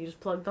 and you just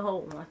plug the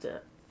hole, and that's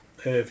it.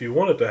 And if you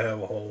want it to have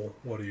a hole,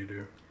 what do you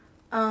do?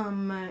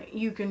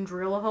 You can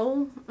drill a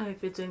hole.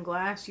 If it's in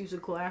glass, use a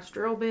glass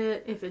drill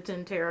bit. If it's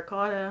in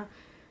terracotta,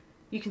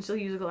 you can still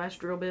use a glass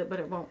drill bit, but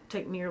it won't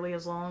take nearly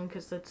as long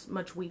because that's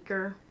much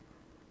weaker.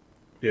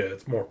 Yeah,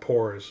 it's more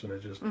porous and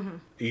it just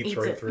eats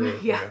right it. through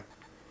it. Yeah.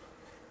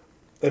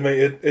 I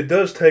mean, it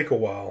does take a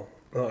while.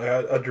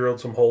 I drilled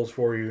some holes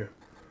for you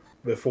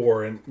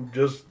before, and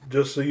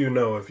just so you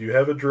know, if you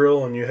have a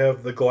drill and you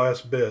have the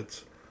glass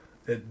bits,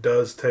 it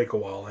does take a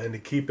while, and to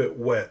keep it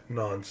wet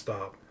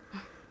nonstop,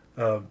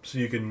 so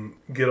you can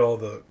get all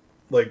the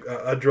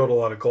I drilled a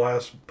lot of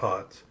glass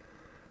pots,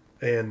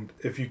 and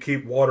if you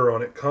keep water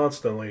on it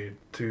constantly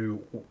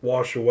to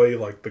wash away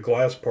like the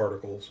glass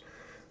particles,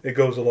 it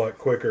goes a lot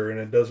quicker, and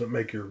it doesn't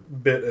make your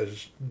bit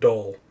as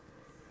dull.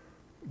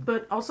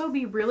 But also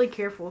be really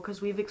careful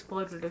because we've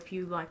exploded a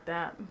few like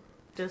that.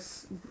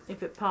 Just,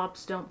 if it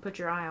pops, don't put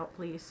your eye out,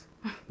 please.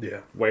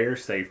 Yeah. Wear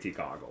safety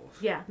goggles.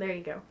 Yeah, there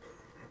you go.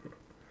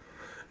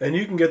 And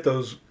you can get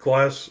those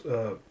glass,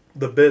 the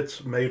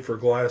bits made for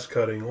glass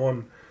cutting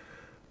on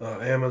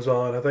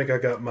Amazon. I think I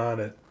got mine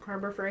at...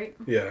 Harbor Freight?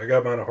 Yeah, I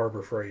got mine at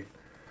Harbor Freight.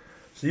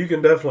 So you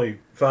can definitely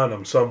find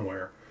them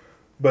somewhere.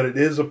 But it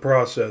is a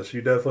process.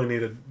 You definitely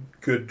need a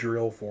good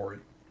drill for it.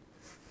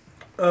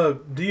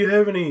 Do you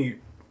have any,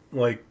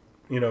 we're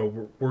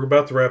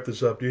about to wrap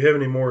this up. Do you have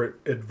any more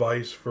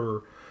advice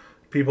for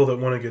people that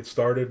want to get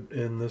started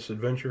in this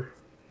adventure?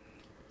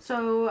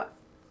 So,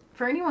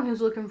 for anyone who's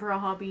looking for a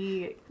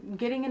hobby,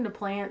 getting into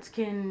plants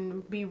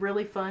can be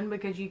really fun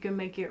because you can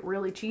make it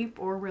really cheap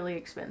or really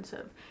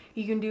expensive.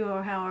 You can do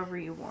it however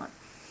you want.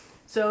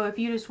 So if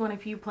you just want a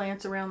few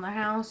plants around the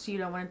house you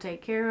don't want to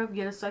take care of,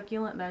 get a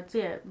succulent, that's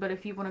it. But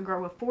if you want to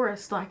grow a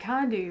forest like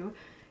I do,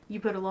 you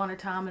put a lot of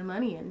time and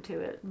money into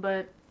it.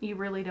 But you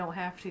really don't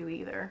have to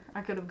either.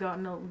 I could have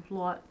gotten a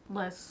lot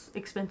less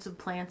expensive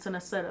plants and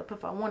a setup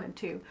if I wanted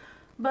to.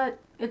 But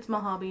it's my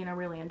hobby and I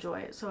really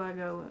enjoy it, so I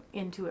go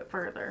into it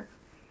further.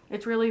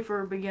 It's really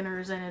for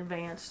beginners and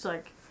advanced.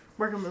 Like,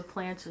 working with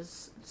plants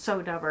is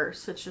so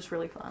diverse. It's just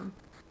really fun.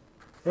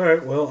 All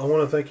right. Well, I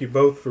want to thank you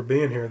both for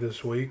being here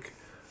this week.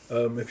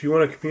 If you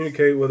want to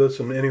communicate with us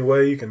in any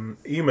way, you can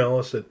email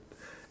us at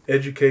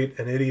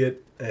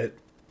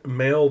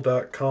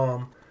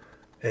educateanidiot@mail.com.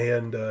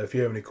 And if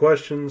you have any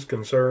questions,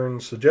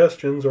 concerns,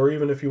 suggestions, or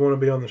even if you want to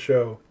be on the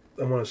show,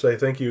 I want to say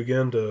thank you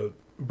again to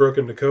Brooke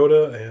and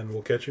Dakota, and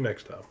we'll catch you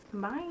next time.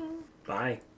 Bye. Bye.